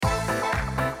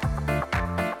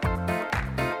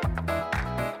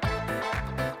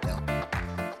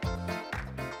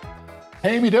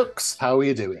Hey, me ducks, how are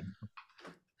you doing?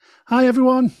 Hi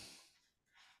everyone.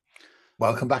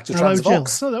 Welcome back to Hello, Jill. Transvox.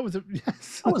 So that was a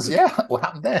yes. That was, yeah, what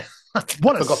happened there? I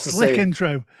What a forgot to slick say,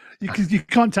 intro. You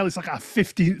can't tell it's like our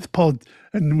 15th pod,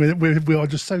 and we are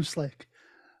just so slick.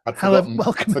 Hello, I'd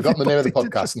welcome forgotten the name of the everybody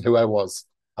podcast and who I was.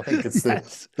 I think it's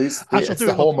yes, I shall it's do the it.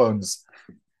 Look, hormones.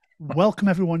 welcome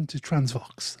everyone to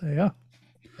Transvox. There you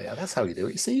Yeah, that's how you do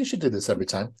it. You see, you should do this every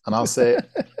time. And I'll say,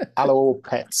 hello,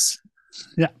 pets.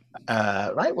 yeah,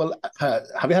 Right, well,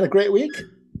 have you had a great week?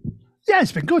 yeah.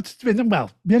 It's been good. It's been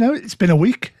well. It's been a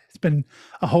week. It's been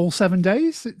a whole 7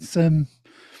 days. It's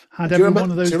had every one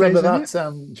of those days in it.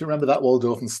 Do you remember that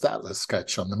Waldorf and Statler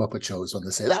sketch on the Muppet shows when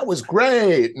they say that was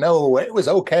great? No, it was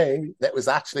okay. That was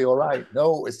actually all right.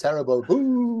 No, it was terrible.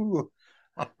 Boo!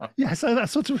 Yes, I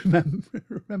sort of remember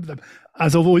them.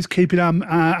 As always, keeping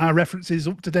our references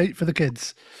up to date for the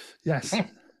kids. Yes.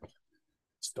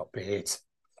 Stop it.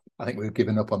 I think we've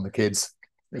given up on the kids,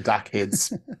 the DAC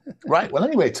kids. Right. Well,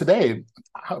 anyway, today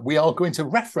we are going to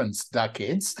reference DAC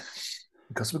kids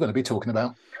because we're going to be talking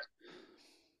about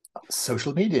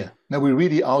social media. Now, we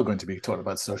really are going to be talking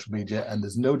about social media, and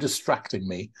there's no distracting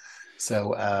me.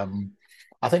 So,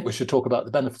 I think we should talk about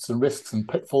the benefits and risks and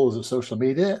pitfalls of social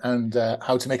media and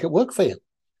how to make it work for you.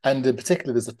 And in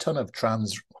particular, there's a ton of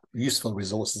trans useful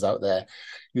resources out there,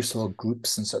 useful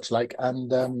groups and such like.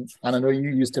 And I know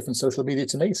you use different social media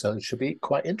to me, so it should be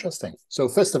quite interesting. So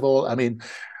first of all, I mean,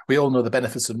 we all know the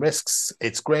benefits and risks.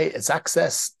 It's great. It's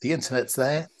access. The internet's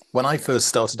there. When I first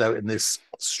started out in this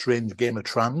strange game of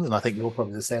trans, and I think you're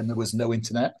probably the same, there was no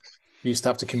internet. You used to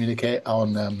have to communicate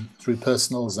on through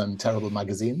personals and terrible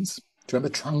magazines. Do you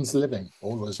remember Trans Living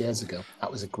all those years ago?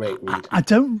 That was a great read. I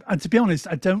don't, and to be honest,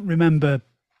 I don't remember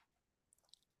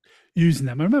using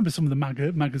them. I remember some of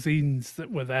the magazines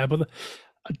that were there, but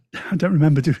I don't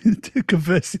remember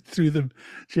conversing through them,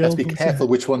 You have to Jill. be But careful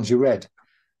which ones you read.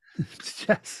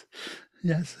 yes,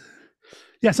 yes,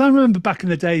 yes. I remember back in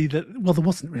the day that, well, there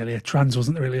wasn't really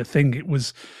wasn't really a thing. It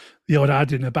was the odd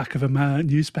ad in the back of a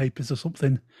newspapers or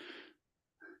something.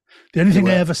 The only There thing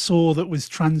I were, ever saw that was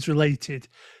trans related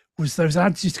was those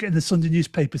ads used to get in the Sunday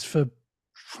newspapers for,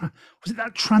 was it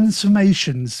that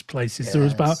transformations places? There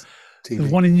was about yes, the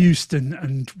TV. one in Euston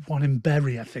and one in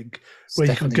Bury, I think, where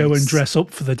you could go and Stephanie's. dress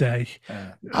up for the day.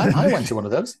 I went to one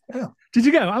of those. Yeah. Did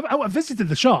you go? I visited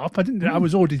the shop. I didn't. I Mm.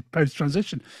 was already post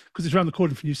transition because it's around the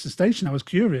corner from Euston Station. I was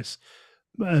curious.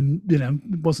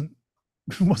 It wasn't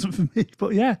it wasn't for me,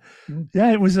 but yeah, Mm.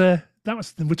 yeah, it was. That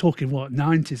was. We're talking what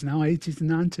 90s now, 80s and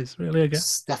 90s, really. Again,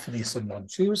 Stephanie, someone.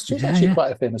 She's yeah, actually yeah,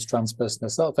 quite a famous trans person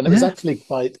herself, and it was yeah. actually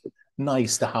quite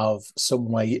nice to have some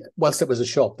way. Whilst it was a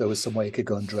shop, there was some way you could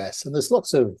go and dress, and there's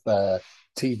lots of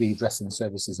TV dressing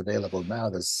services available now.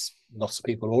 There's lots of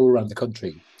people all around the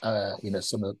country.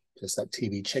 Some of just like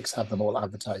TV chicks have them all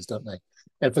advertised, don't they?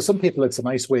 And for some people, it's a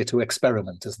nice way to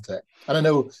experiment, isn't it? And I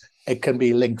know it can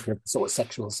be linked with sort of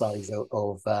sexual sides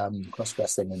of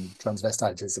cross-dressing and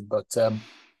transvestitism, but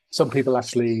some people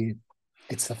actually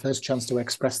it's the first chance to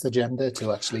express the gender,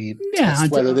 to actually Yeah,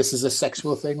 test whether this is a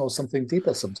sexual thing or something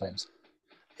deeper sometimes.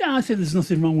 yeah. I think there's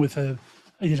nothing wrong with her.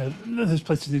 Those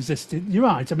places exist. You're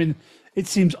right. I mean, it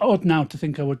seems odd now to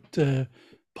think I would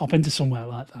pop into somewhere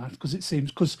like that because it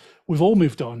seems because we've all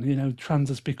moved on. Trans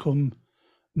has become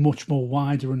much more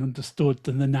wider and understood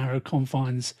than the narrow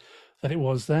confines that it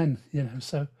was then.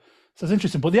 So it's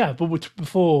interesting. But yeah, but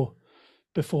before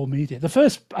media, the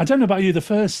first I don't know about you, the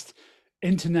first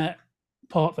internet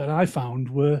part that I found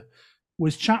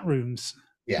was chat rooms.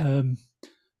 Yeah.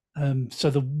 Um, so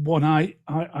the one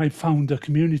I found a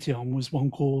community on was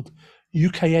one called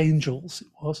UK Angels. It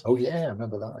was. Oh yeah, I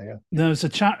remember that. Yeah. There was a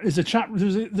chat.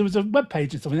 There was a web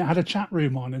page or something that had a chat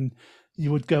room on, and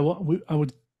you would go. I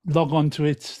would log on to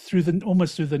it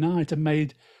almost through the night, and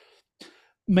made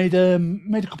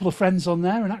a couple of friends on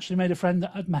there, and actually made a friend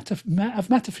that I've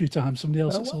met a few times. Somebody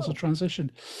else Oh that's also wow.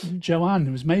 transitioned, Mm. Joanne,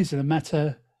 who was amazing. I met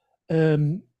her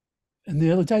in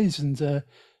the early days, and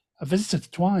I visited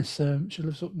her twice. She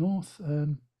lives up north.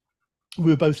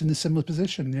 We were both in a similar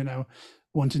position,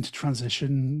 wanting to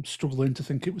transition, struggling to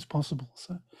think it was possible.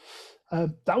 So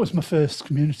that was my first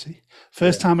community.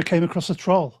 First Yeah. time I came across a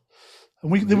troll,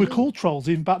 and they were Really? called trolls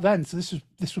even back then. So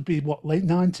this would be what, late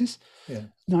 90s, Yeah.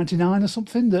 99 or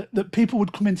something. That people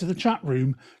would come into the chat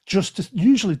room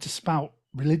usually to spout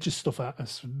religious stuff at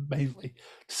us, mainly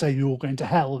to say you're all going to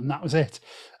hell, and that was it.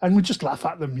 And we'd just laugh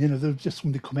at them. They'd just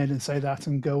somebody come in and say that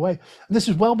and go away. And this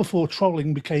is well before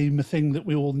trolling became a thing that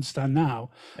we all understand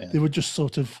now. Yeah. They were just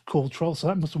sort of called trolls. So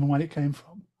that must have been where it came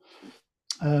from.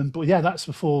 But yeah, that's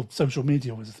before social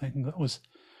media was a thing. That was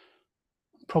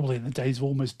probably in the days of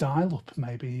almost dial-up,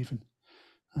 maybe even.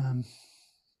 Um,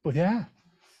 But yeah,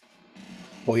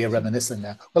 Or you're reminiscing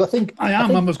now. Well, I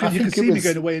am. I You can think it see me was.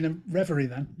 going away in a reverie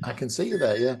then. I can see you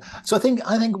there. Yeah. So I think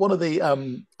one of the. I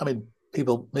mean,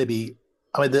 people maybe.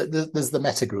 I mean, there's the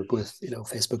Meta group with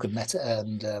Facebook and Meta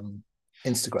and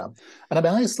Instagram, and I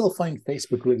mean, I still find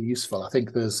Facebook really useful. I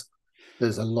think there's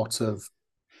a lot of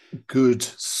good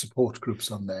support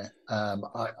groups on there.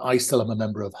 I still am a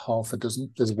member of half a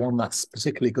dozen. There's one that's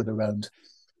particularly good around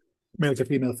male to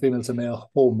female, female to male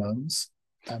hormones.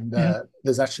 And Yeah,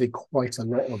 there's actually quite a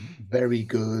lot of very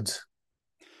good,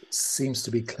 seems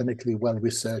to be clinically well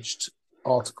researched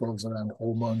articles around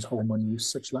hormones, hormone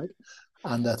use, such like.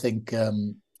 And I think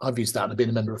I've used that and I've been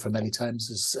a member of for many times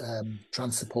as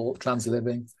trans support, trans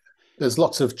living. There's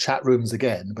lots of chat rooms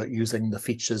again, but using the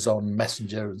features on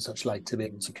Messenger and such like to be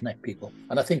able to connect people.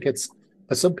 And I think it's,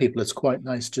 for some people, it's quite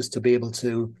nice just to be able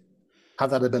to have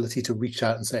that ability to reach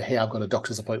out and say, hey, I've got a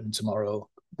doctor's appointment tomorrow.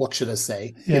 What should I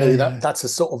say? yeah, That's a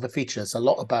sort of a feature. It's a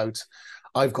lot about,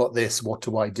 I've got this, what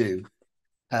do I do?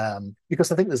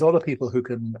 Because I think there's a lot of people who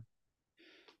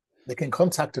they can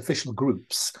contact official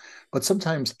groups, but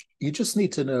sometimes you just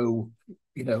need to know,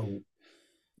 you know,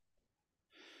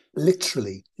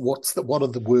 literally what are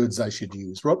the words I should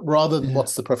use rather than yeah,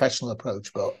 what's the professional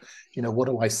approach. But what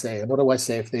do I say, and what do I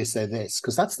say if they say this?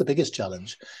 Because that's the biggest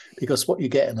challenge. Because what you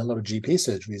get in a lot of GP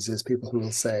surgeries is people who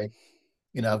will say,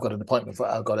 I've got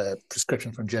a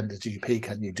prescription from Gender GP.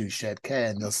 Can you do shared care?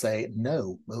 And they'll say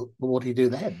no. Well, what do you do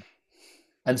then?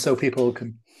 And so people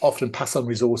can often pass on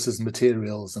resources and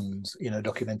materials and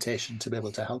documentation to be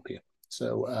able to help you.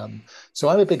 So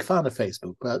I'm a big fan of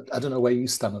Facebook, but I don't know where you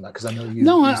stand on that because I know you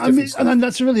No, use I different mean, stuff. and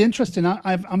that's really interesting.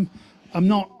 I'm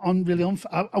not on really on.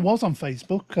 I was on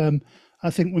Facebook. I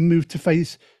think we moved to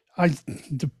Face. I,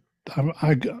 the,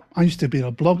 I used to be on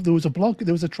a blog. There was a blog.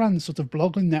 There was a trans sort of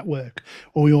blogging network,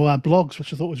 or we all had blogs,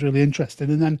 which I thought was really interesting.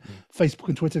 And then Facebook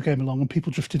and Twitter came along, and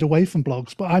people drifted away from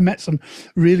blogs. But I met some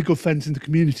really good friends in the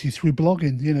community through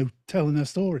blogging. Telling their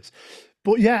stories.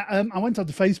 But yeah, I went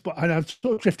onto Facebook and I've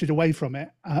sort of drifted away from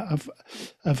it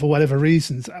for whatever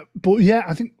reasons. But yeah,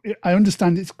 I think I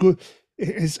understand it's good.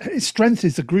 Its strength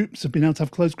is the groups of being able to have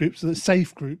closed groups, so that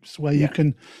safe groups where you Yeah.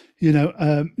 can,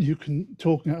 you can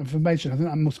talk about information. I think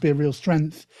that must be a real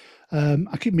strength.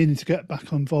 I keep meaning to get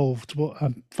back involved, but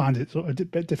I find it sort of a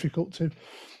bit difficult to.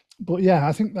 But yeah,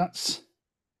 I think that's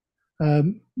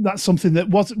something that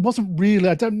wasn't really.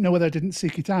 I don't know whether I didn't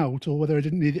seek it out or whether I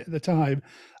didn't need it at the time.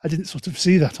 I didn't sort of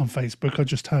see that on Facebook.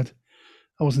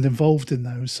 I wasn't involved in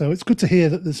those, so it's good to hear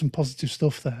that there's some positive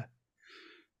stuff there.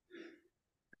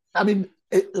 I mean,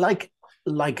 like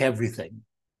everything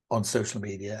on social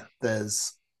media,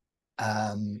 there's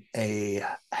a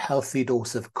healthy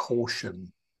dose of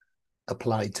caution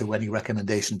applied to any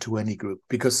recommendation to any group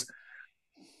because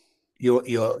you're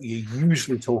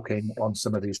usually talking on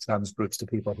some of these trans groups to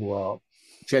people who are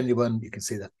genuine. You can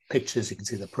see their pictures, you can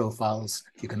see their profiles,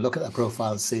 you can look at their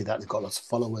profiles, see that they've got lots of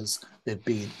followers.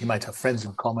 You might have friends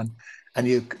in common,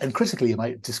 and critically, you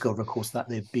might discover, of course, that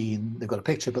they've got a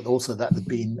picture, but also that they've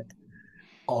been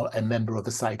a member of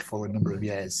the site for a number of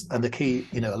years. And the key,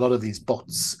 a lot of these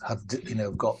bots have,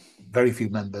 got very few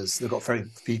members. They've got very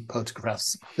few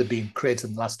photographs. They've been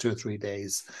created in the last 2 or 3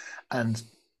 days, and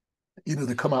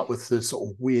they come out with the sort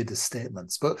of weirdest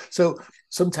statements. But so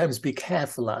sometimes be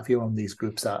careful that if you're on these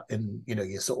groups that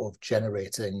you're sort of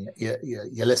generating,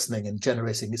 you're listening and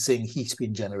generating, seeing heat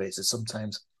being generated.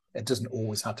 Sometimes it doesn't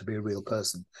always have to be a real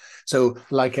person. So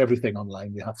like everything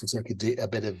online, you have to take a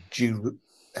bit of due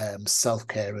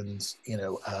self-care and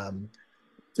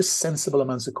just sensible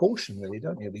amounts of caution, really,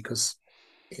 don't you? Because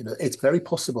it's very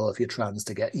possible if you're trans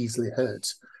to get easily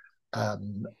hurt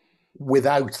um,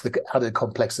 without the added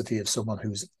complexity of someone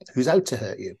who's out to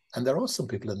hurt you. And there are some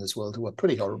people in this world who are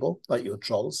pretty horrible, like your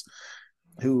trolls,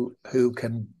 who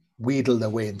can wheedle their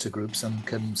way into groups and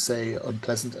can say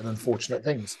unpleasant and unfortunate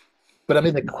things. But I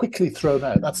mean, they're quickly thrown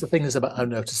out. That's the thing is about I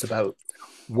notice about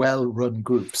well-run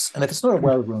groups. And if it's not a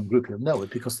well-run group, you'll know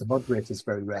it because the moderators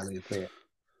very rarely appear.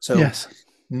 So Yes,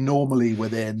 normally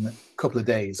within a couple of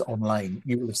days online,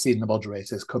 you will have seen the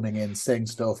moderators coming in, saying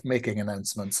stuff, making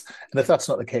announcements. And if that's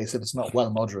not the case, if it's not well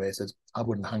moderated, I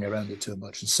wouldn't hang around it too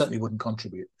much and certainly wouldn't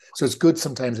contribute. So it's good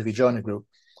sometimes if you join a group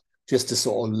just to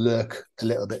sort of lurk a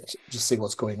little bit, just see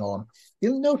what's going on.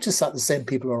 You'll notice that the same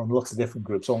people are on lots of different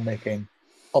groups, all making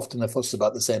often a fuss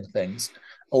about the same things,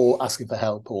 or asking for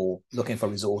help, or looking for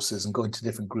resources, and going to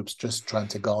different groups, just trying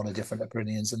to garner different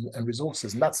opinions and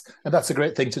resources. And that's a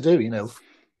great thing to do.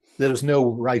 There's no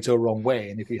right or wrong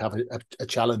way. And if you have a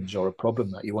challenge or a problem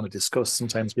that you want to discuss,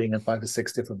 sometimes being in 5 or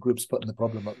 6 different groups, putting the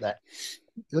problem up there,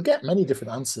 you'll get many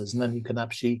different answers, and then you can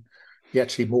actually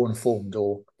be more informed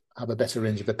or have a better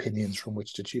range of opinions from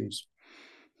which to choose.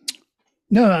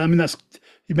 No, I mean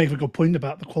you make a good point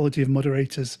about the quality of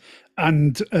moderators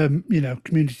and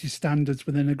community standards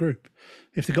within a group.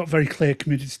 If they've got very clear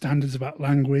community standards about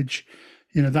language,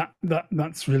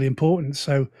 that's really important.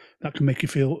 So that can make you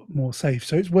feel more safe.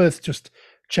 So it's worth just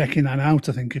checking that out.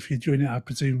 I think if you're joining, I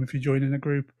presume if you're joining a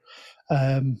group,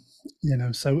 yeah.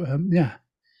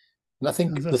 And I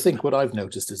think what I've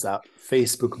noticed is that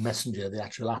Facebook Messenger, the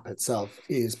actual app itself,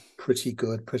 is pretty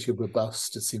good, pretty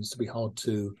robust. It seems to be hard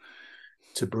to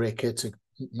break it, to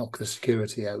knock the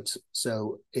security out.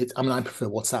 So I prefer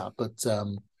WhatsApp, but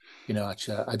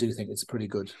actually I do think it's a pretty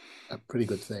good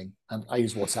thing. And I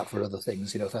use WhatsApp for other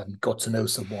things, if I haven't got to know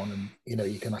someone,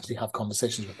 and you can actually have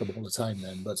conversations with them all the time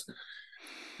then. But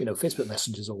Facebook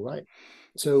Messenger is all right.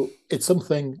 So it's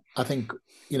something, I think,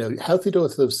 healthy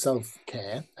dose of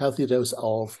self-care, healthy dose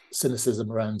of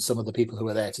cynicism around some of the people who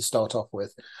are there to start off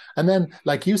with. And then,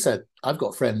 like you said, I've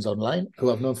got friends online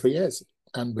who I've known for years,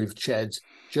 and we've shared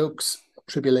jokes,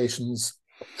 tribulations,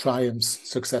 triumphs,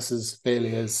 successes,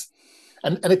 failures.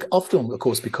 And it often, of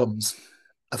course, becomes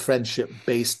a friendship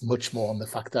based much more on the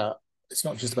fact that it's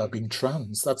not just about being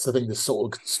trans. That's the thing that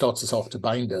sort of starts us off to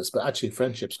bind us. But actually,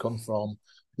 friendships come from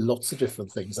lots of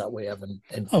different things that we have in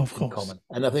common.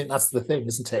 And I think that's the thing,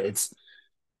 isn't it? It's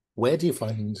where do you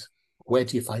find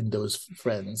those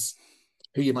friends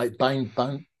who you might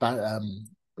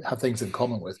have things in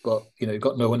common with, but you've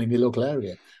got no one in your local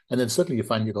area, and then suddenly you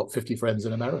find you've got 50 friends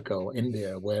in America or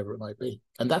India or wherever it might be,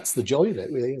 and that's the joy of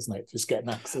it, really, isn't it? Just getting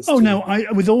access.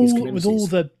 With all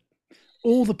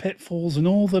the pitfalls and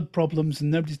all the problems,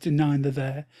 and nobody's denying they're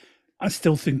there, I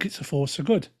still think it's a force for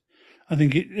good. I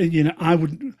think I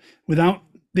would, without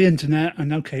the internet,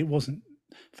 and okay, it wasn't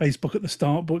Facebook at the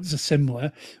start, but it's a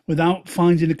similar. Without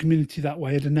finding a community that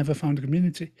way, I'd have never found a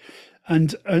community.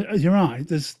 And you're right.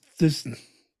 There's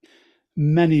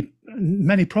many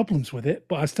problems with it,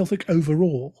 but I still think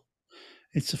overall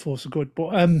it's a force of good.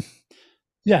 But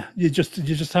you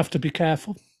just have to be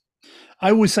careful.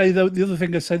 I always say, though, the other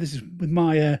thing I say, this is with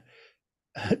my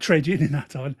trade union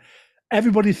hat on,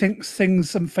 everybody thinks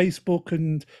things on Facebook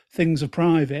and things are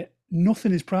private.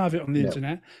 Nothing is private on the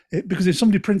internet, because if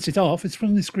somebody prints it off, it's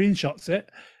somebody screenshots it,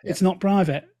 it's not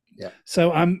private.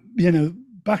 So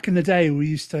back in the day, we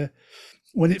used to,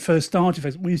 when it first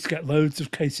started, we used to get loads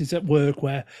of cases at work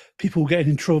where people were getting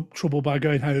in trouble by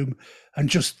going home and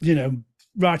just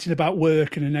writing about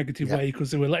work in a negative way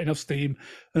because they were letting off steam,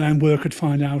 and then work would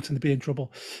find out and they'd be in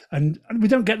trouble. And we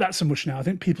don't get that so much now. I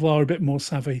think people are a bit more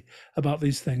savvy about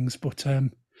these things. But I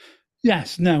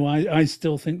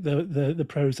still think the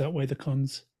pros outweigh the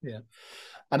cons. Yeah.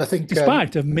 And I think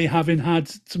despite of me having had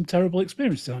some terrible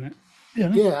experiences on it.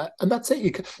 Yeah, and that's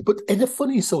it. But in a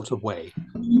funny sort of way,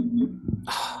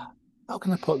 how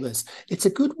can I put this? It's a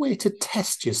good way to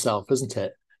test yourself, isn't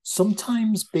it?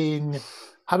 Sometimes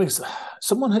having had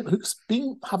someone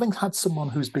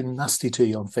who's been nasty to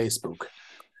you on Facebook,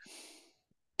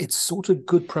 it's sort of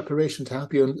good preparation to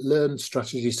help you learn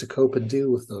strategies to cope and deal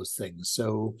with those things.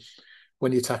 So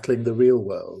when you're tackling the real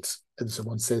world and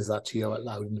someone says that to you out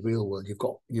loud in the real world,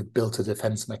 you've built a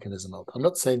defense mechanism up. I'm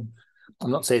not saying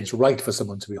it's right for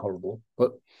someone to be horrible,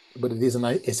 but it is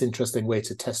it's an interesting way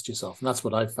to test yourself, and that's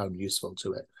what I've found useful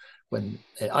to it. When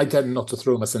I tend not to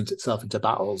throw myself into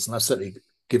battles, and I've certainly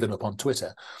given up on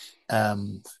Twitter,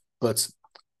 but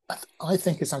I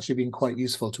think it's actually been quite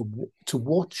useful to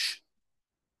watch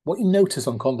what you notice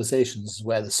on conversations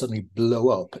where they suddenly blow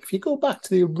up. If you go back to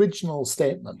the original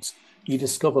statement, you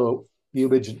discover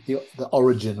the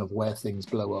origin of where things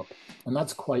blow up, and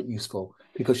that's quite useful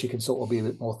because you can sort of be a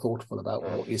bit more thoughtful about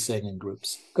what you're saying in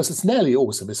groups, because it's nearly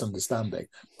always a misunderstanding,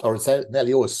 or it's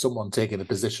nearly always someone taking a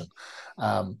position,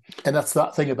 and that's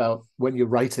that thing about when you're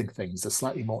writing things, they're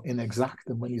slightly more inexact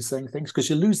than when you're saying things, because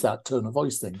you lose that tone of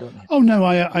voice thing, don't you? Oh no,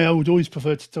 I would always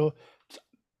prefer to talk.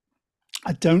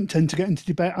 I don't tend to get into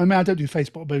debate. I mean, I don't do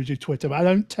Facebook, but I do Twitter, but I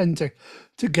don't tend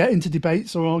to get into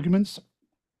debates or arguments.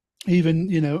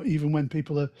 Even when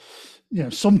people are,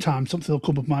 sometimes something will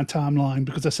come up my timeline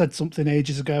because I said something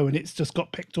ages ago and it's just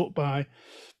got picked up by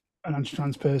an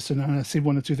anti-trans person, and I see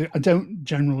one or two things. I don't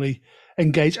generally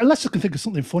engage unless I can think of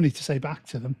something funny to say back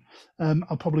to them.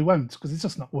 I probably won't, because it's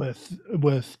just not worth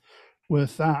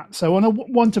that. So on a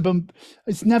one-to-one,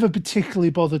 it's never particularly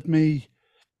bothered me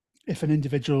if an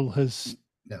individual has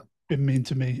been mean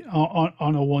to me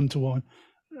on a one-to-one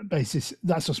basis.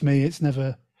 That's just me. It's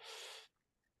never.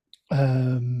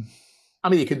 I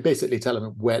mean, you can basically tell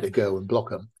them where to go and block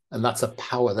them, and that's a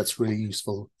power that's really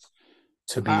useful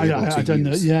to be able to I don't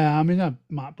use. know. Yeah, I mean, I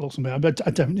might block somebody, but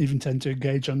I don't even tend to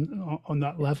engage on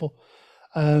that level.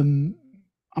 I mean,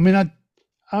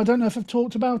 I don't know if I've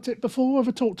talked about it before. Have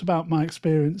I talked about my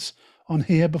experience on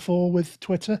here before with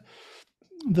Twitter?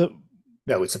 That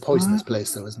No, it's a poisonous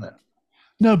place, though, isn't it?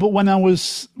 No, but when I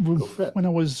was Go for it.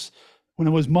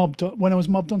 mobbed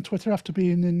on Twitter after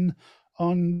being in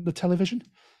on the television.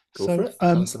 Go for it.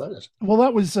 Tell us about it. Well,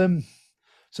 that was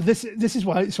so this is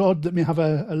why it's odd that we have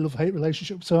a love-hate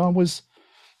relationship. So I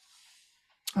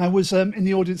was in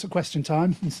the audience at Question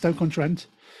Time in Stoke-on-Trent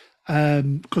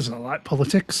because I like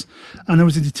politics, and I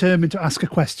was determined to ask a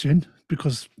question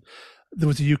because there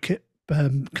was a UKIP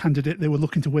candidate. They were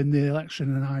looking to win the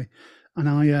election, and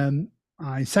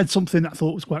I said something that I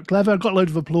thought was quite clever. I got a load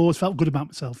of applause, felt good about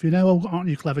myself. Oh, aren't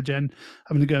you clever, Jen?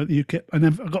 Having a go at the UKIP. And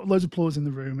then I got loads of applause in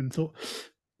the room and thought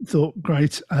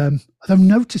great. Although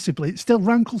noticeably, it still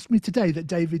rankles me today that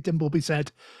David Dimbleby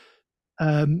said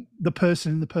the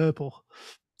person in the purple.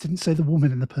 Didn't say the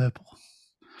woman in the purple.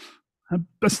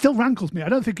 But still rankles me. I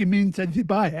don't think he means anything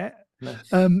by it. No.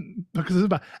 Because it's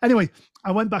about... Anyway,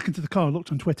 I went back into the car,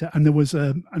 looked on Twitter, and there was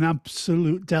an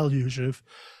absolute deluge of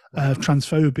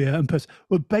transphobia and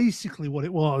well, basically what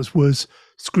it was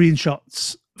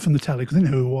screenshots from the telly because I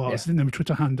didn't know who it was, I didn't know my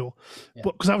Twitter handle,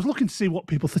 but because I was looking to see what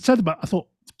people had said about. I thought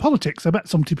it's politics. I bet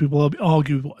some people will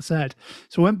argue with what I said.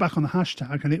 So I went back on the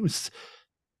hashtag, and it was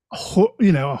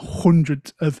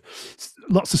 100 of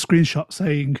lots of screenshots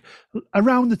saying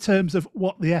around the terms of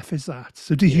what the F is that.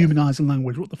 So dehumanizing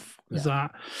language. What the f is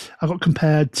that? I got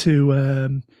compared to a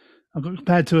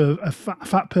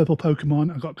fat purple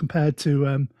Pokemon. I got compared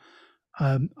to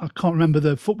I can't remember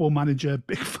the football manager,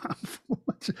 big fan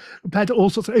compared to all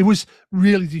sorts of. It was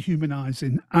really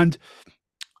dehumanizing, and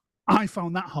I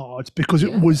found that hard because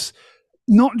it was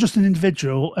not just an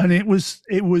individual, and it was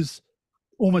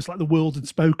almost like the world had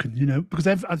spoken, because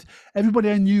everybody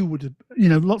I knew would have,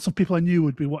 lots of people I knew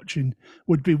would be watching,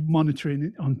 would be monitoring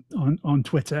it on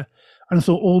Twitter. And I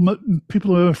thought all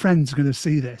people who are friends are going to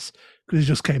see this because it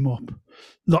just came up.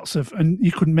 Lots of, and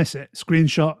you couldn't miss it.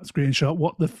 Screenshot,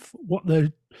 what the,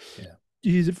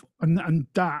 and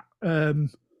that,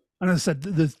 and as I said,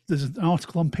 there's an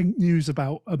article on Pink News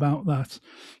about that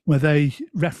where they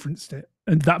referenced it.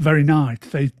 And that very night,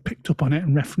 they picked up on it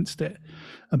and referenced it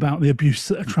about the abuse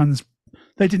that a trans.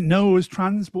 They didn't know I was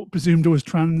trans, but presumed I was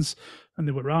trans, and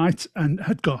they were right and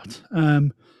had got.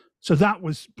 So that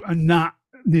was, and that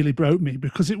nearly broke me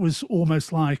because it was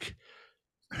almost like,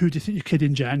 who do you think you're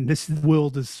kidding, Jen? This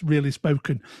world has really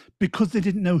spoken, because they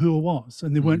didn't know who I was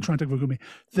and they weren't trying to Google me.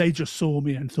 They just saw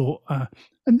me and thought,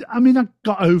 and I mean, I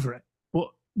got over it, but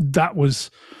that was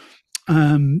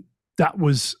the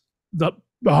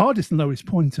hardest and lowest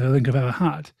point I think I've ever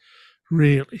had,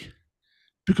 really,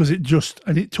 because it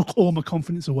took all my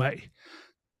confidence away.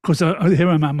 Because here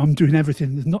I am, I'm doing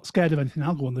everything. I'm not scared of anything.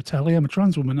 I'll go on the telly. I'm a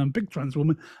trans woman. I'm a big trans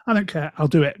woman. I don't care. I'll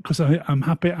do it because I'm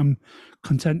happy. I'm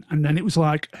content. And then it was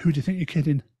like, who do you think you're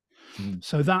kidding?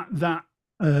 So that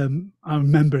I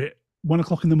remember it 1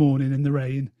 o'clock in the morning in the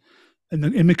rain, and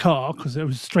then in my car because it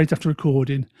was straight after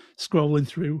recording, scrolling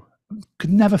through. Could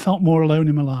never felt more alone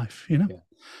in my life.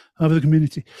 Over the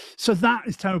community. So that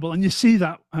is terrible. And you see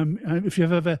that if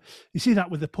you've ever, you see that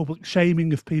with the public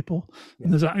shaming of people.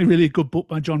 And there's actually really a good book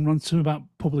by John Ronson about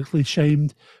publicly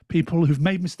shamed people who've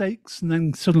made mistakes and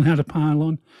then suddenly had a pile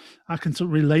on. I can sort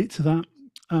of relate to that.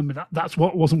 That's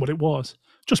what wasn't what it was.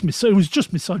 It was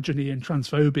just misogyny and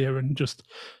transphobia and just,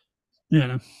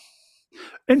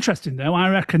 Interesting though, I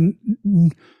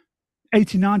reckon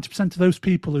 80-90% of those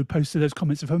people who posted those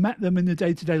comments, if I met them in the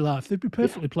day-to-day life, they'd be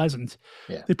perfectly pleasant.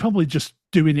 They're probably just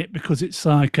doing it because it's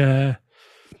like, I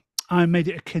made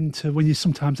it akin to when you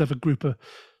sometimes have a group of,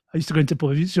 I used to go into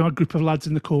pubs, a group of lads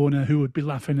in the corner who would be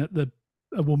laughing at a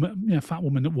woman, fat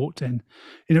woman that walked in.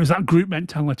 It was that group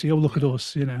mentality, oh, look at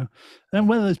us, Then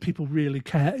whether those people really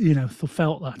care,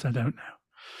 felt that, I don't know.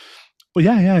 But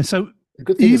so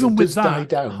even with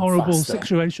that horrible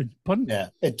situation. Pardon? Yeah,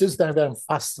 it does die down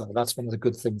faster. That's one of the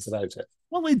good things about it.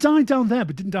 Well, it died down there,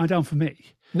 but didn't die down for me.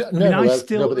 I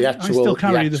still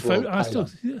carry the photo.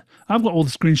 I've got all the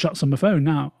screenshots on my phone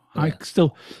now. Yeah. I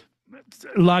still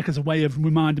like as a way of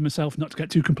reminding myself not to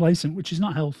get too complacent, which is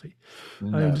not healthy.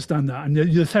 No. I understand that. And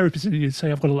the therapist in you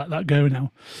say, I've got to let that go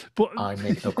now. But I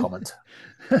make no comment.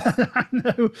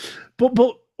 No,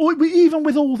 but even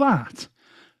with all that,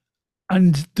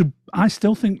 and I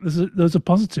still think there's a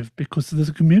positive because there's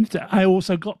a community. I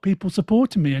also got people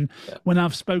supporting me, and when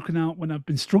I've spoken out, when I've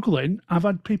been struggling, I've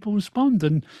had people respond,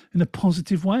 and in a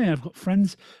positive way. I've got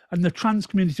friends, and the trans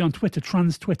community on Twitter,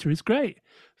 trans Twitter, is great.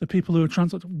 The people who are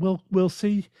trans will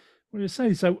see what you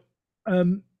say. So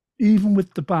even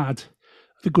with the bad,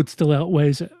 the good still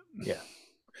outweighs it. Yeah.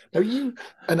 Now you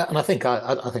and I think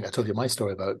I think I told you my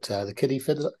story about the kiddie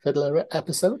fiddler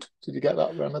episode. Did you get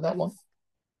that? Remember that one?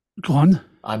 Go on.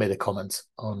 I made a comment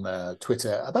on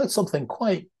Twitter about something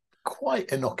quite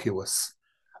innocuous,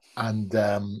 and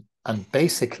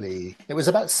basically it was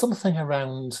about something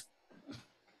around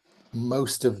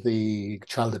most of the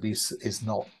child abuse is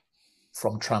not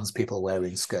from trans people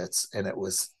wearing skirts, and it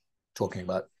was talking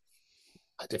about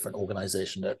a different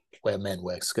organization that where men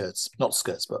wear skirts, not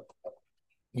skirts, but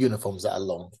uniforms that are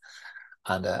long.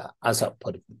 And as I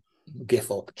put a GIF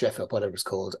up, Jeff up, whatever it's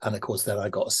called, and of course then I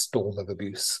got a storm of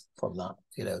abuse from that.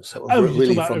 So Oh,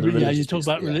 really from the religious. you talk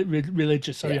about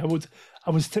religious. Sorry, Yeah.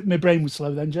 My brain was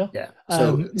slow then, Joe. Yeah.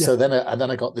 So then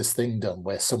I got this thing done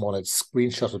where someone had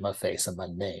screenshotted my face and my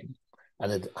name,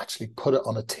 and had actually put it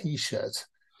on a T-shirt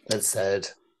that said,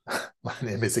 "My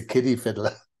name is a kiddie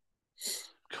fiddler."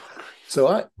 So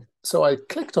I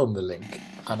clicked on the link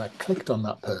and I clicked on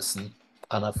that person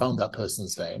and I found that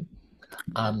person's name,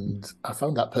 and I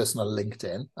found that person on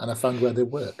LinkedIn, and I found where they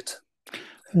worked.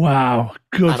 Wow,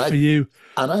 good for you.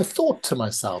 And I thought to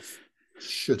myself,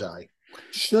 should I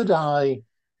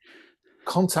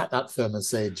contact that firm and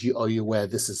say, are you aware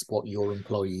this is what your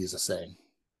employees are saying?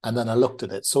 And then I looked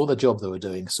at it, saw the job they were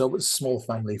doing. So it was a small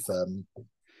family firm,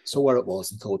 saw where it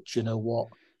was, and thought, you know what?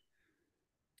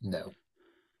 No.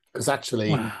 Because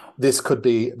actually, this could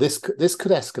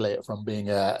escalate from being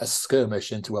a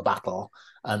skirmish into a battle,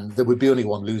 and there would be only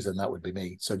one loser, and that would be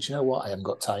me. So do you know what? I haven't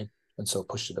got time, and so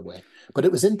pushed it away. But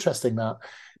it was interesting that,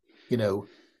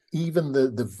 even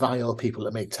the vile people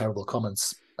that make terrible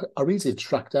comments are easy to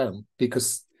track down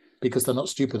because they're not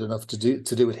stupid enough to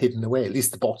do it hidden away. At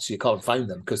least the bots, you can't find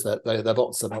them because they're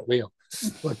bots, are not real.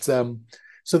 But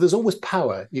so there's always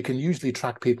power. You can usually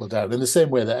track people down in the same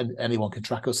way that anyone can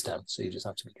track us down. So you just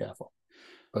have to be careful.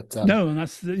 But no, and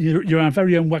that's you're our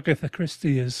very own Wagatha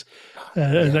Christie is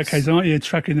in that case, aren't you?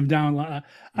 Tracking them down like that,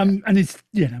 and it's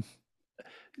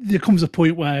there comes a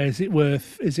point where is it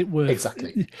worth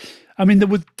exactly. I mean,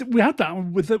 we had that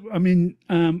with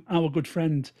our good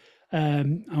friend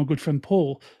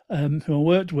Paul, who I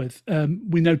worked with.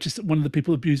 We noticed that one of the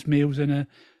people abused me was in an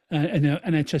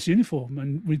NHS uniform,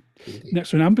 and we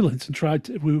next to an ambulance and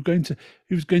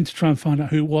he was going to try and find out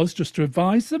who it was, just to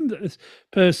advise them that this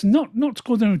person, not to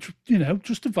call them,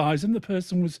 just advise them the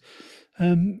person was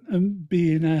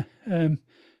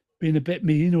being a bit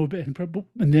mean or a bit improper.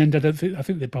 In the end, I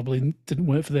think they probably didn't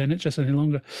work for the NHS any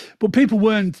longer. But people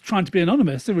weren't trying to be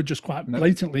anonymous; they were just quite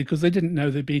blatantly, because they didn't know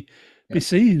they'd be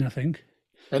seen, I think.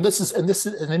 And this is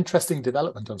an interesting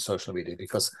development on social media,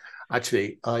 because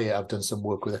actually I have done some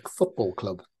work with a football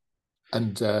club,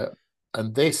 and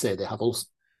they say they have all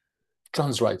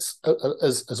trans rights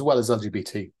as well as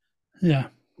LGBT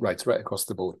rights right across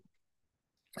the board.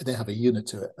 And they have a unit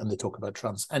to it, and they talk about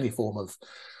any form of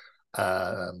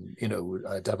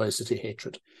diversity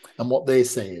hatred. And what they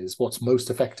say is what's most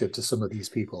effective to some of these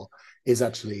people is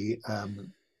actually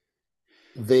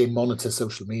they monitor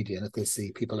social media, and if they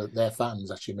see people, their fans,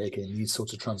 actually making these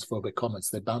sorts of transphobic comments,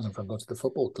 they ban them from going to the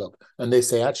football club. And they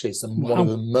say actually it's one of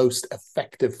the most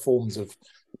effective forms of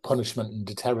punishment and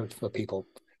deterrent for people.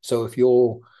 So if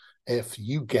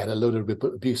you get a load of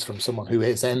abuse from someone who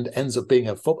ends up being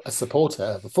a supporter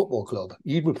of a football club,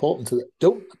 you report them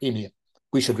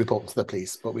we should report them to the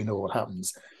police, but we know what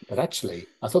happens. But actually,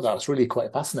 I thought that was really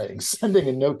quite fascinating, sending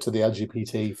a note to the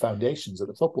LGBT foundations at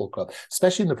the football club,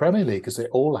 especially in the Premier League, because they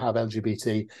all have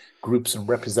LGBT groups and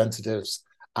representatives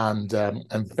and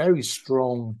very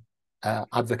strong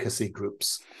advocacy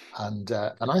groups. And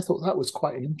I thought that was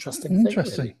quite an interesting thing.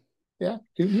 Really. Yeah,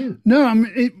 who knew? No, I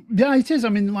mean, it is. I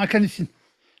mean, like anything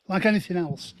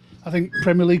else, I think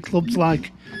Premier League clubs,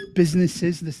 like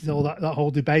businesses, this is all that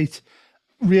whole debate,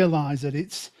 realise that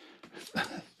it's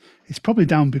probably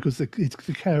down because they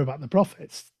care about the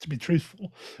profits, to be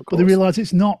truthful, but they realise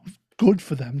it's not good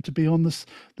for them to be on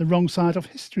the wrong side of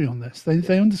history on this.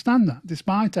 They understand that,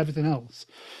 despite everything else.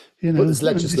 But there's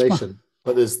legislation,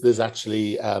 but there's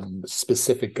actually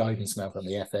specific guidance now from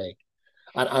the FA.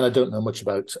 And I don't know much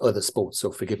about other sports,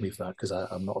 so forgive me for that, because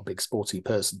I'm not a big sporty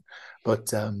person.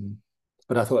 But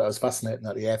I thought it was fascinating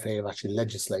that the FA have actually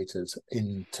legislated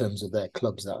in terms of their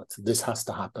clubs that this has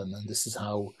to happen, and this is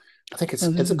how. I think is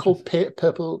it called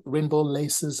purple rainbow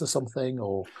laces or something,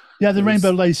 or the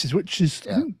rainbow laces, which is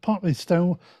I think partly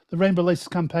still the rainbow laces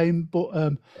campaign,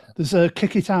 but there's a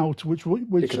kick it out, which I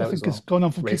think has gone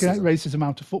on from kicking out racism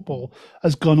out of football,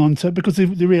 has gone on to, because they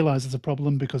realise there's a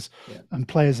problem, because and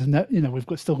players are we've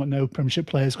still got no Premiership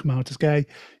players come out as gay,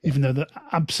 even though there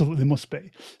absolutely must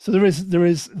be. So there is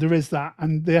that,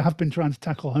 and they have been trying to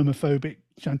tackle homophobic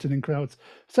chanting in crowds.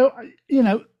 So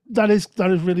that is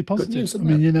really Good positive. news, I isn't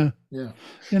mean, it?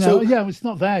 Yeah. So yeah, it's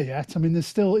not there yet. I mean, it's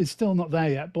still not there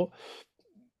yet, but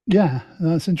yeah,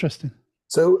 that's interesting.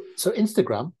 so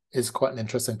Instagram is quite an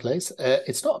interesting place.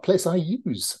 It's not a place I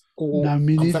use or No,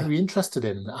 me I'm neither. very interested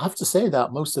in. I have to say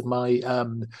that most of my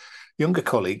younger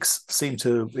colleagues seem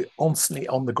to be constantly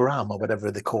on the gram or whatever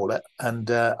they call it, and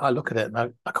I look at it and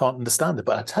I can't understand it.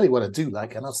 But I tell you what I do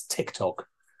like, and that's TikTok.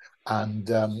 And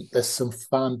there's some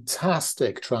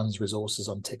fantastic trans resources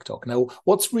on TikTok. Now,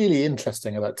 what's really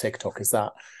interesting about TikTok is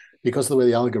that because of the way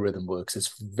the algorithm works,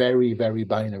 it's very, very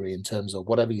binary in terms of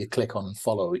whatever you click on and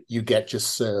follow, you get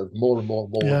just served more and more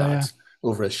and more of Yeah, yeah. that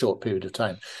over a short period of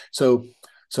time. So,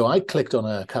 so I clicked on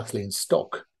a Kathleen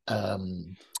Stock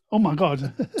Oh my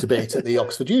God. debate at the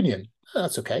Oxford Union.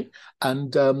 That's okay.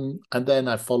 And then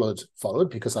I followed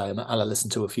because I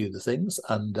listened to a few of the things,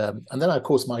 and then of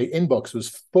course my inbox was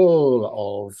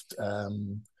full of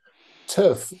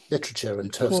turf literature and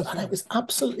Of turfs, course, and yeah. it was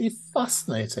absolutely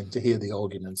fascinating to hear the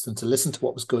arguments and to listen to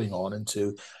what was going on and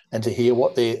to hear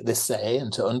what they say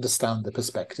and to understand the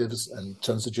perspectives and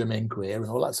terms of Jermaine Greer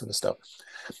and all that sort of stuff.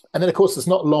 And then, of course, it's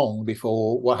not long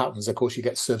before what happens. Of course, you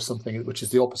get served something which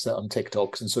is the opposite on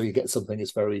TikToks. And so you get something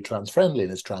that's very trans friendly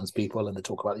and it's trans people and they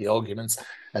talk about the arguments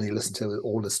and you listen to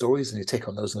all the stories and you take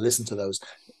on those and listen to those.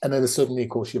 And then suddenly, of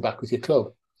course, you're back with your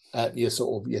club. Your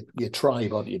sort of your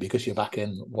tribe, aren't you? Because you're back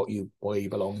in where you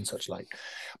belong and such like.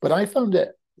 But I found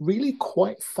it really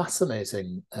quite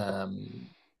fascinating,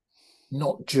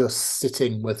 not just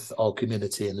sitting with our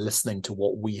community and listening to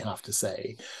what we have to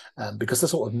say, because I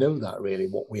sort of know that really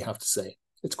what we have to say.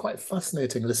 It's quite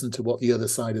fascinating listening to what the other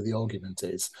side of the argument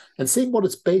is and seeing what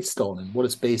it's based on and what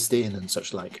it's based in and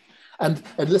such like. And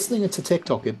listening to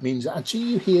TikTok, it means actually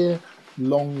you hear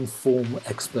long form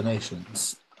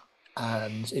explanations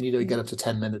and you get up to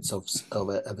 10 minutes of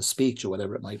a speech or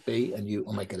whatever it might be, and you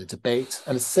might get a debate,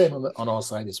 and it's the same on our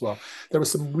side as well. There are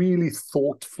some really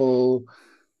thoughtful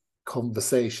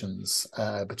conversations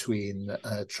between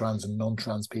trans and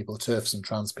non-trans people, TERFs and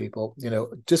trans people,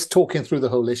 just talking through the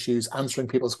whole issues, answering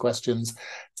people's questions,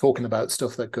 talking about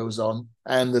stuff that goes on.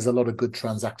 And there's a lot of good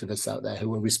trans activists out there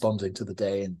who are responding to the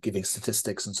day and giving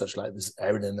statistics and such like this.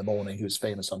 Erin in the Morning, who's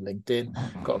famous on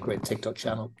LinkedIn, got a great TikTok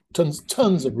channel,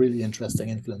 tons of really interesting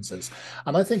influencers.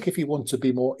 And I think if you want to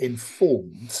be more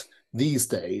informed these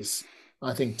days,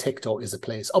 I think TikTok is a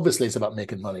place. Obviously, it's about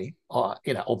making money.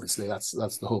 Obviously that's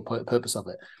the whole purpose of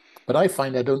it. But I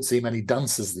find I don't see many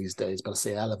dancers these days, but I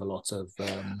see a hell of a lot of.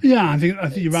 Yeah, I think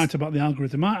you're It's right about the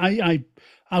algorithm.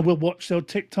 I will watch their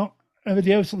TikTok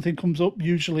video. Something comes up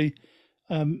usually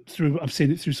through. I've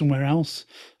seen it through somewhere else,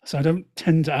 so I don't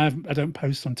tend to. I don't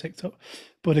post on TikTok,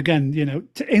 but again,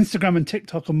 Instagram and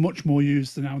TikTok are much more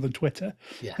used now than Twitter.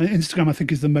 yeah, And Instagram, I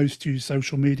think, is the most used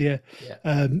social media, yeah.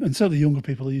 and so the younger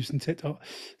people are using TikTok.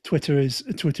 Twitter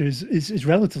is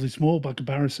relatively small by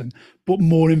comparison, but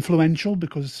more influential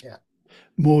because Yeah.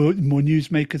 more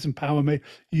newsmakers and power may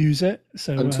use it.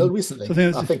 Until So I recently, think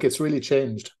I that's, think it's really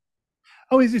changed.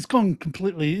 it's gone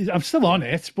completely. I'm still on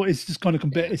Yeah, it, but it's just gone a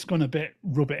bit. yeah. It's gone a bit The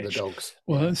rubbish. dogs.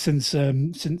 Yeah, Well, since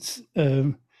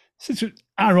it's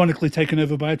ironically taken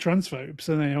over by a transphobe.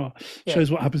 So there you are. yeah.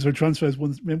 Shows what happens when transphobes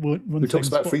run Who talks things.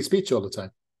 about But free speech all the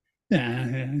time?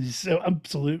 yeah, he's so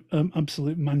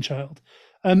absolute man child.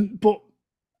 But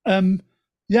um,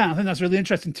 yeah, I think that's really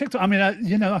interesting. TikTok. I mean,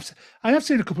 I have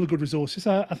seen a couple of good resources.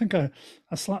 I think I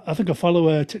follow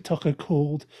a TikToker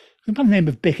called I think by the name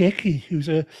of Big Icky, who's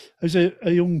a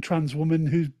young trans woman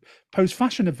who posts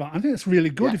fashion advice. I think that's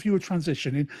really good Yeah, if you were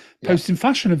transitioning, yeah, posting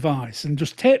fashion advice and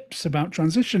just tips about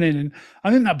transitioning. And I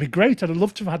think that'd be great. I'd have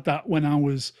loved to have had that when I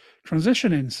was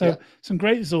transitioning. yeah. So some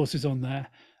great resources on there.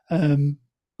 Um,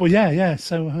 but yeah.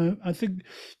 So I think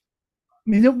I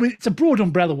mean, it's a broad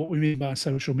umbrella what we mean by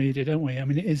social media, don't we? I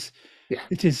mean, Yeah,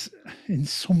 it is in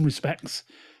some respects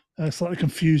a slightly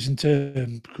confusing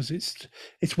term because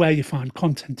it's where you find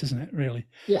content, isn't it? Really.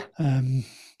 yeah, Um,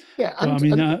 yeah. but I And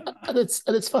mean,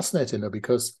 it's fascinating though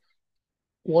because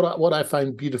what I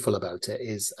find beautiful about it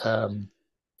is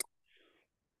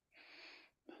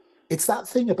it's that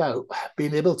thing about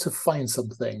being able to find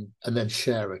something and then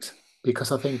share it.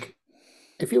 Because I think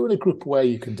if you're in a group where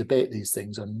you can debate these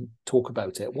things and talk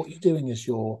about it, what you're doing is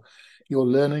you're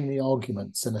learning the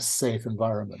arguments in a safe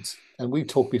environment. And we've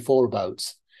talked before about,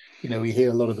 we hear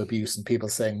a lot of abuse and people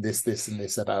saying this, and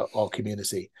this about our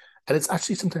community. And it's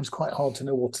actually sometimes quite hard to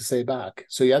know what to say back.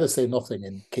 So you either say nothing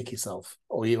and kick yourself,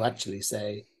 or you actually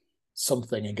say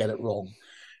something and get it wrong.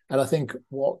 And I think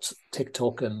what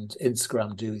TikTok and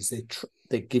Instagram do is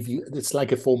they give you, it's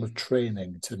like a form of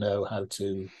training to know how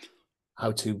to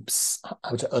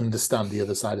understand the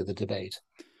other side of the debate.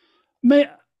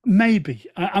 maybe.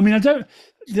 I mean, I don't.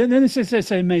 Then they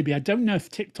say maybe. I don't know if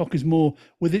TikTok is more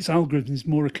with its algorithms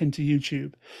more akin to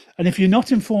YouTube, and if you're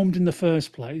not informed in the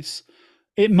first place,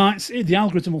 the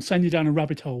algorithm will send you down a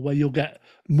rabbit hole where you'll get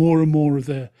more and more of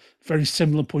the very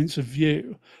similar points of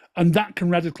view, and that can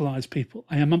radicalize people.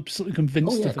 I am absolutely Oh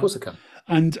convinced yeah, of of course that. it can.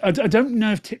 And I don't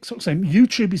know if TikTok's same.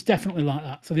 YouTube is definitely like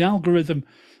that. So the algorithm,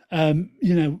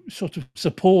 sort of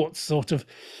supports sort of,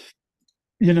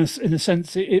 in a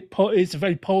sense, it's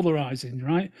very polarizing,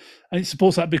 right? And it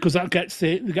supports that because that gets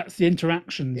the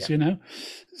interactions, Yeah.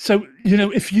 So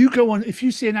if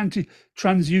you see an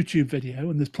anti-trans YouTube video,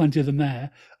 and there's plenty of them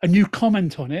there, and you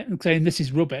comment on it and saying this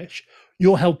is rubbish,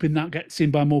 you're helping that get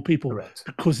seen by more people Correct.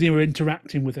 because you're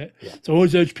interacting with it. Yeah. So I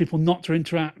always urge people not to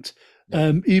interact,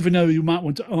 Yeah. even though you might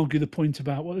want to argue the point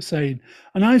about what they're saying.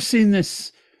 And I've seen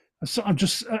this.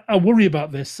 I worry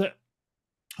about this, that,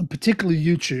 and particularly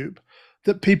YouTube,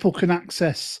 that people can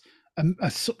access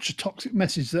such a toxic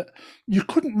message that you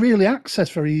couldn't really access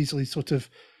very easily, sort of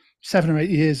 7 or 8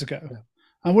 years ago. Yeah.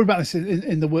 I worry about this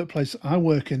in the workplace I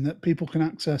work in, that people can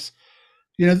access.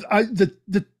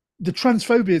 The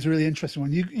transphobia is a really interesting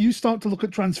one. You start to look at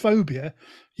transphobia,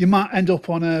 you might end up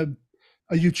on a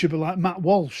YouTuber like Matt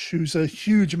Walsh, who's a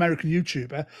huge American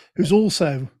YouTuber, who's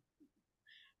also,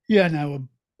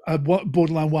 a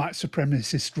borderline white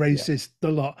supremacist, racist, the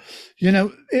lot.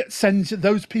 It sends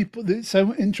those people. It's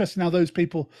so interesting how those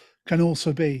people can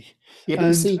also be. Yeah, but you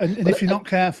And see, and if you're not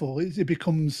careful, it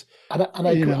becomes. and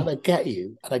I get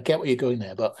you, and I get where you're going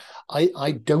there, but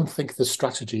I don't think the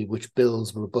strategy which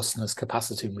builds robustness,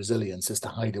 capacity, and resilience is to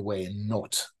hide away and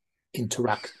not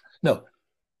interact. No,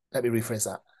 let me rephrase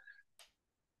that.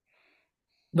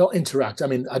 Not interact. I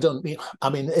mean, I don't mean. I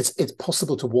mean, it's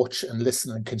possible to watch and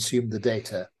listen and consume the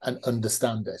data and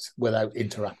understand it without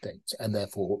interacting, and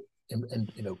therefore,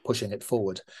 pushing it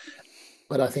forward.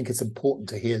 But I think it's important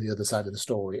to hear the other side of the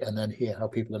story and then hear how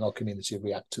people in our community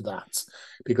react to that,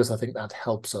 because I think that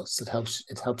helps us. It helps.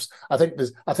 I think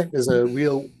there's a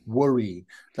real worry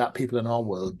that people in our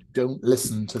world don't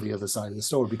listen to the other side of the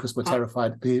story because we're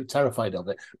terrified of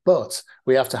it. But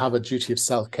we have to have a duty of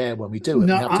self-care when we do it.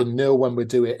 No, we have to know when we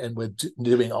do it, and we're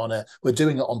doing it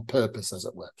on purpose, as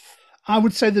it were. I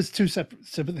would say there's two separate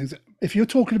things. If you're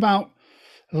talking about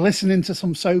listening to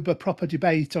some sober, proper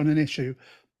debate on an issue,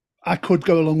 I could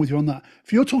go along with you on that.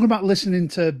 If you're talking about listening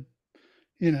to,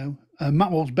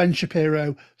 Matt Walsh, Ben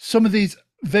Shapiro, some of these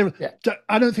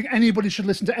I don't think anybody should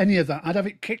listen to any of that. I'd have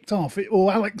it kicked off.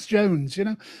 Or Alex Jones,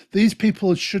 these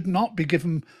people should not be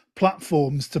given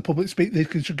platforms to public speak. They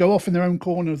should go off in their own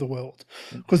corner of the world,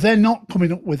 because they're not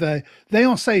coming up with they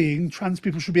are saying trans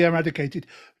people should be eradicated.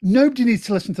 Nobody needs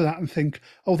to listen to that and think,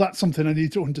 oh, that's something I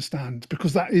need to understand,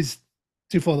 because that is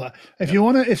too far that.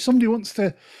 If somebody wants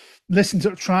to listen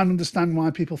to try and understand why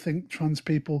people think trans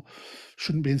people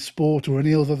shouldn't be in sport, or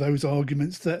any other those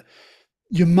arguments that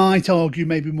you might argue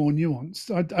maybe more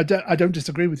nuanced, I don't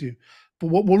disagree with you. But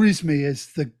what worries me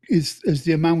is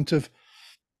the amount of.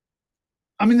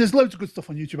 I mean, there's loads of good stuff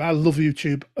on YouTube. I love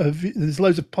YouTube. There's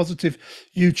loads of positive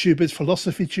YouTubers.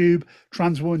 Philosophy Tube,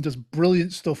 Transwoman does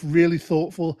brilliant stuff, really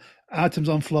thoughtful items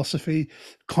on philosophy.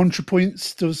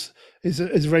 ContraPoints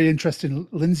is very interesting.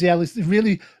 Lindsay Ellis,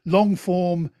 really long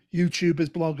form YouTubers,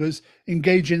 bloggers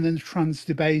engaging in the trans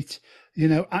debate,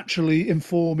 actually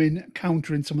informing,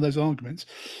 countering some of those arguments.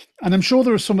 And I'm sure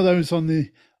there are some of those on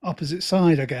the opposite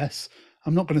side, I guess.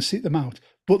 I'm not going to seek them out,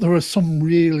 but there are some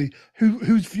really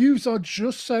whose views are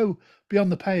just so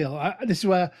beyond the pale. This is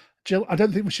where, Jill, I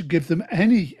don't think we should give them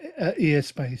any ear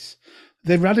space.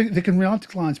 They can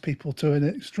radicalize people to an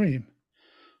extreme.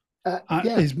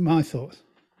 Is my thought.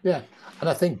 Yeah, and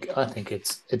I think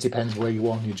it depends where you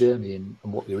are on your journey and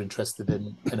what you're interested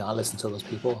in. I listen to those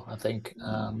people. I think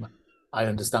I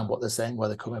understand what they're saying, where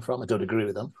they're coming from. I don't agree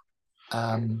with them,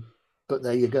 but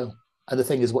there you go. And the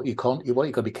thing is, what you got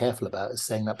to be careful about is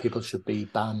saying that people should be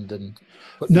banned and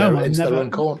put into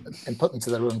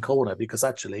their own corner, because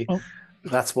actually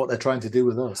that's what they're trying to do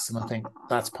with us. And I think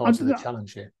that's part of the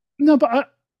challenge here. No, but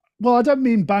I don't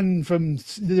mean banned from.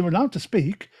 They're allowed to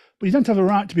speak, but you don't have a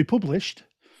right to be published,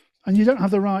 and you don't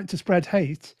have the right to spread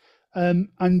hate.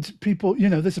 And people,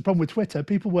 there's a problem with Twitter.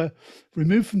 People were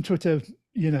removed from Twitter,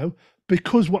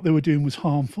 because what they were doing was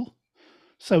harmful.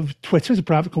 So Twitter, as a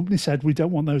private company, said we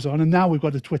don't want those on, and now we've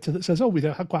got a Twitter that says, "Oh,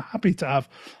 we're quite happy to have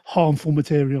harmful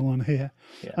material on here."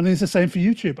 Yeah. And it's the same for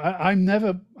YouTube.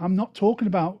 I'm not talking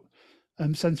about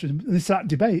censoring. It's that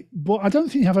debate, but I don't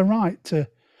think you have a right to.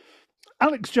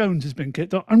 Alex Jones has been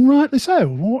kicked off, and rightly so.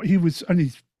 What he was, and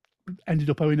he's ended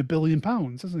up owing £1 billion,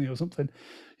 hasn't he, or something?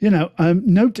 No, I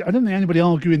don't think anybody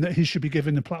arguing that he should be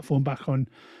given a platform back on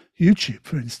YouTube,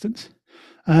 for instance.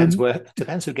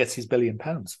 Depends who gets his £1 billion.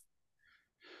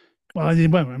 Well, he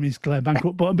won't. I mean, he's declared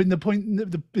bankrupt. But I mean, the point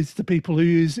is the people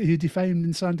who defamed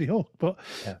in Sandy Hook. But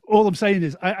all I'm saying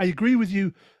is, I agree with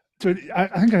you. I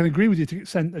think I agree with you to the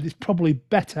extent that it's probably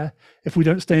better if we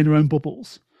don't stay in our own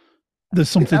bubbles. There's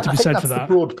something to be said for that. That's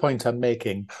the broad point I'm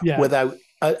making. Yeah. Without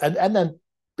and then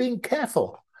being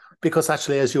careful, because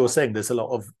actually, as you're saying, there's a lot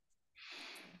of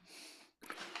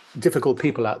difficult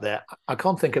people out there. I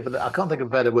can't think of a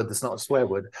better word that's not a swear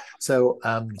word. So,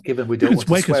 given we don't want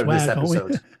to swear in this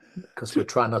episode, because we're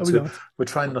trying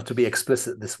not to be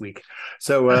explicit this week.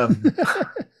 So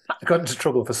I got into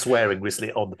trouble for swearing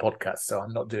recently on the podcast, so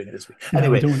I'm not doing it this week.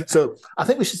 Anyway, so I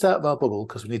think we should start our bubble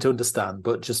because we need to understand,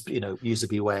 but just user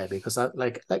beware, because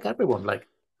like everyone,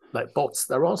 like bots,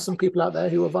 there are some people out there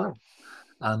who are vile,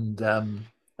 and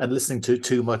listening to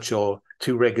too much or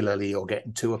too regularly, or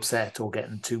getting too upset or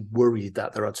getting too worried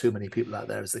that there are too many people out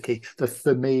there is the key.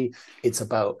 For me, it's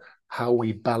about how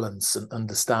we balance and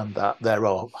understand that there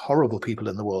are horrible people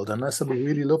in the world and there's some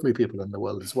really lovely people in the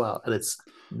world as well. And it's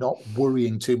not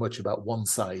worrying too much about one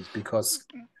side, because,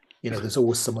 there's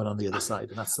always someone on the other side.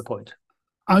 And that's the point.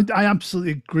 I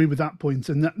absolutely agree with that point.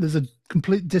 And that there's a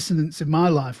complete dissonance in my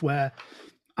life where,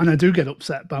 and I do get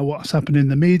upset by what's happening in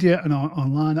the media and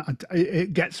online.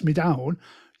 It gets me down.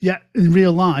 Yet in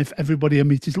real life, everybody I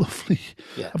meet is lovely.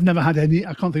 Yeah. I've never had I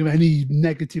can't think of any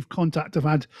negative contact I've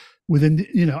had within,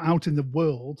 out in the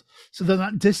world. So there's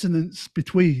that dissonance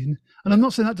between, and I'm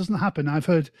not saying that doesn't happen. I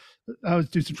was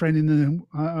doing some training and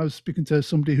I was speaking to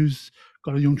somebody who's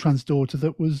got a young trans daughter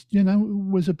that was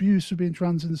abused for being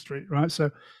trans in the street, right? So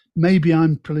maybe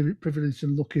I'm privileged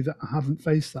and lucky that I haven't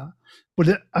faced that.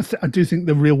 But I do think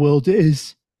the real world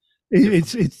is,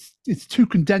 it's too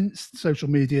condensed, social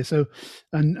media. So,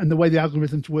 and the way the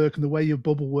algorithms work and the way your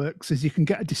bubble works is you can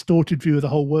get a distorted view of the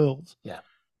whole world. Yeah.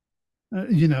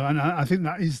 And I think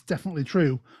that is definitely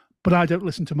true, but I don't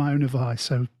listen to my own advice.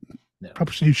 So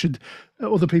probably you should,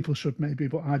 other people should maybe,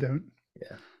 but I don't.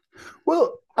 Yeah.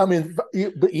 Well, I mean,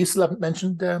 but you still haven't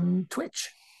mentioned Twitch.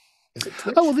 Is it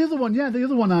Twitch? Oh, well, the other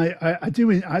one I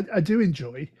do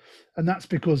enjoy, and that's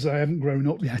because I haven't grown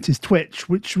up yet, is Twitch,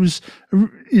 which was,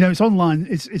 it's online,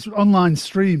 it's online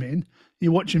streaming.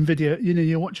 You're watching video,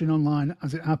 you're watching online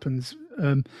as it happens,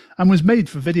 and was made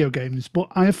for video games. But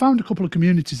I have found a couple of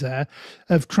communities there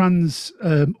of trans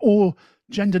or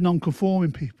gender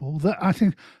non-conforming people that I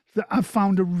think that I've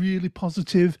found a really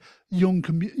positive young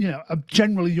community. I'm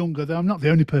generally younger, though I'm not the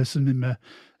only person in my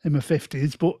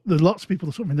 50s, but there's lots of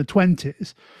people sort of in the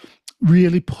 20s,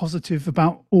 really positive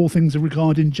about all things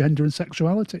regarding gender and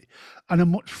sexuality, and are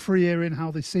much freer in how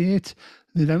they see it.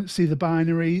 They don't see the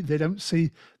binary, they don't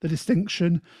see the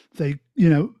distinction. They,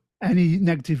 any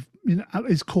negative,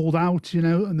 is called out,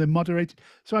 and they're moderated.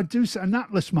 So I do, and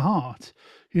that lifts my heart.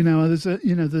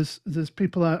 There's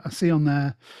people I see on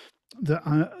there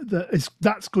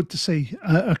that's good to see,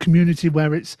 a community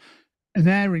where it's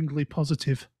unerringly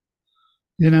positive.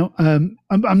 I'm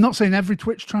not saying every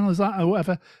Twitch channel is that or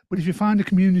whatever, but if you find a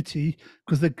community,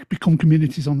 because they become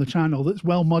communities on the channel that's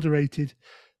well moderated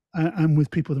and with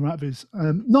people with the right views,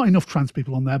 not enough trans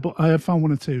people on there, but I have found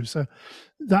one or two. So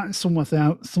that's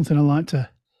something I like to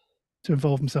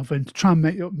involve myself in, to try and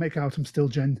make out I'm still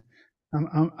Jen.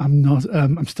 I'm not.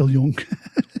 I'm still young.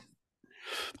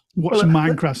 Watching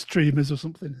Minecraft streamers or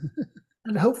something.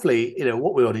 And hopefully,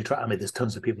 what we only try. I mean, there's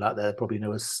tons of people out there that probably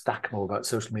know a stack more about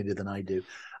social media than I do,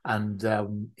 and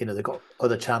they've got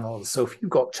other channels. So if you've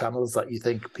got channels that you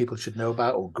think people should know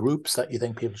about, or groups that you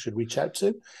think people should reach out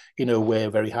to, we're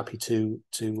very happy to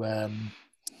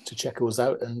check those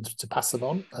out and to pass them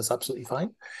on. That's absolutely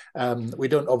fine. We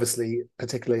don't obviously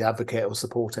particularly advocate or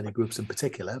support any groups in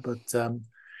particular, but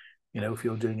if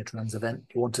you're doing a trans event,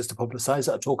 you want us to publicize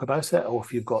it or talk about it, or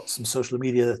if you've got some social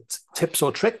media tips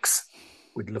or tricks,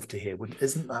 we'd love to hear.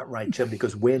 Isn't that right, Jim?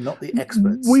 Because we're not the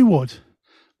experts. We would.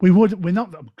 We're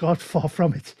not. God, far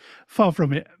from it.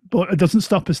 But it doesn't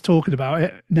stop us talking about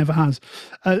it. Never has.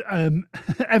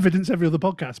 Evidence every other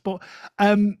podcast. But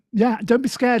don't be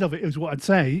scared of it. Is what I'd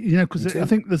say. Because I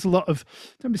think there's a lot of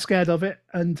don't be scared of it,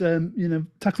 and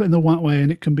tackle it in the right way.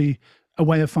 And it can be a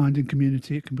way of finding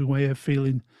community. It can be a way of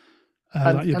feeling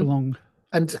like you belong.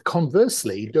 And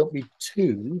conversely, don't be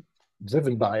too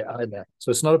driven by it either. So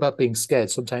it's not about being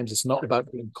scared. Sometimes it's not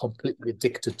about being completely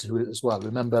addicted to it as well.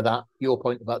 Remember that your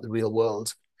point about the real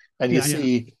world, and you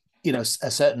see, a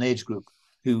certain age group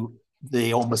who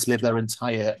they almost live their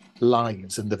entire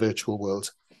lives in the virtual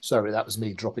world. Sorry, that was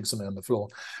me dropping something on the floor.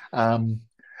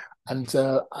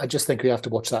 I just think we have to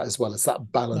watch that as well. It's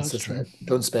that balance.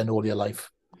 Don't spend all your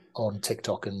life on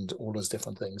TikTok and all those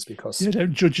different things, because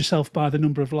don't judge yourself by the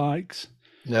number of likes.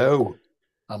 No,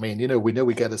 I mean, we know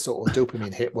we get a sort of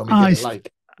dopamine hit when we I get a st-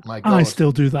 like. My I God.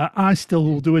 still do that. I still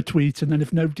will do a tweet, and then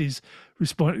if nobody's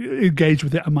engaged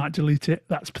with it, I might delete it.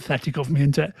 That's pathetic of me,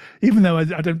 isn't it? Even though I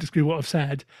don't disagree with what I've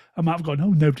said, I might have gone, "Oh,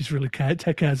 nobody's really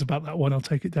cares about that one. I'll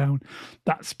take it down."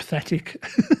 That's pathetic,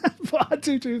 but I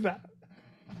do that.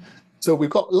 So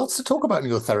we've got lots to talk about in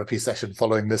your therapy session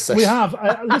following this session. We have.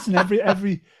 Listen,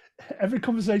 every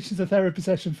conversation's a therapy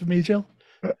session for me, Jill.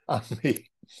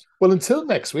 Well, until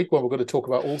next week, when we're going to talk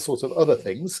about all sorts of other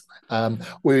things,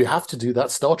 we have to do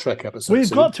that Star Trek episode. We've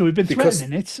got to. We've been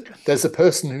threatening it. There's a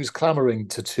person who's clamoring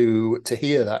to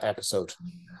hear that episode,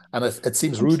 and it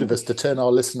seems rude of us to turn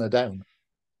our listener down.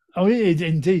 Oh,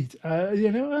 indeed.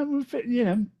 It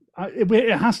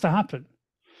has to happen.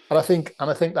 And I think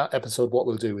that episode, what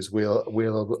we'll do is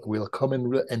we'll come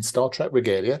in Star Trek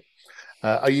regalia.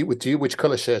 Which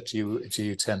color shirt do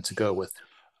you tend to go with?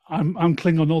 I'm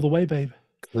Klingon all the way, babe.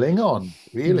 Klingon,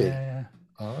 really? Yeah.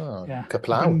 Oh, yeah.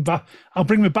 Kaplan. I'll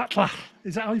bring my battler.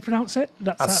 Is that how you pronounce it?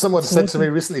 As someone said to me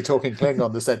recently, talking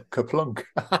Klingon, they said Kaplunk,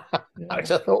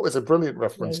 which I thought was a brilliant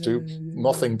reference to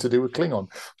nothing to do with Klingon.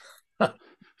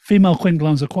 Female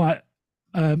Klingons are quite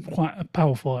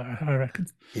powerful, I reckon.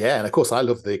 Yeah, and of course I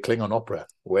love the Klingon opera.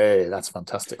 That's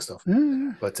fantastic stuff.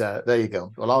 Yeah. But there you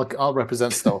go. Well, I'll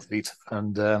represent Starfleet,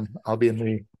 and I'll be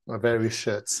in my various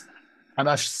shirts. And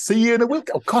I see you in a week.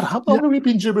 Oh God, how long have we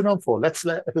been gibbering on for? If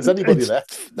there's anybody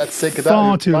left, let's say goodbye.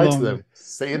 Far too long. To them.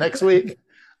 See you next week.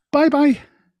 Bye.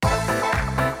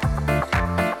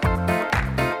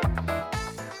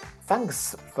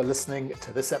 Thanks for listening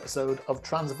to this episode of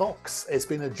Transvox. It's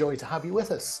been a joy to have you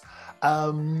with us.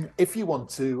 If you want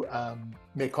to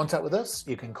make contact with us,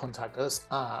 you can contact us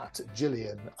at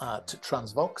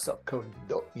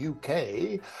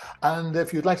gillian@transvox.co.uk. And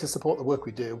if you'd like to support the work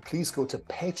we do, please go to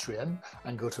Patreon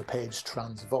and go to page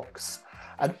Transvox.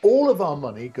 And all of our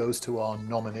money goes to our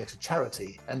nominated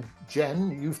charity. And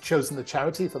Jen, you've chosen the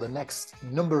charity for the next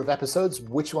number of episodes.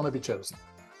 Which one have you chosen?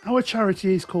 Our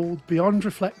charity is called Beyond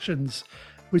Reflections,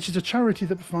 which is a charity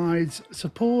that provides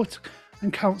support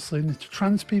and counselling to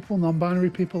trans people, non-binary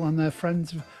people and their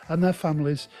friends and their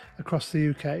families across the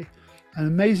UK. An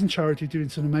amazing charity doing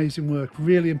some amazing work,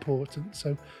 really important.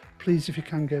 So please, if you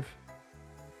can, give.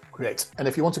 Great. And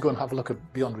if you want to go and have a look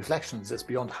at Beyond Reflections, it's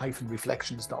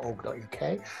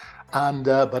beyond-reflections.org.uk. And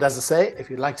but as I say, if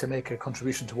you'd like to make a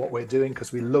contribution to what we're doing,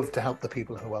 because we love to help the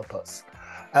people who help us.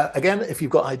 Again, if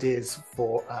you've got ideas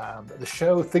for the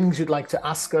show, things you'd like to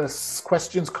ask us,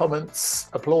 questions, comments,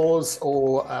 applause,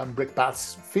 or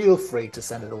brickbats, feel free to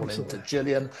send it all in to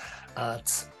Gillian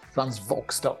at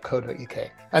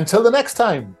transvox.co.uk. Until the next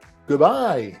time,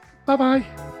 goodbye. Bye-bye.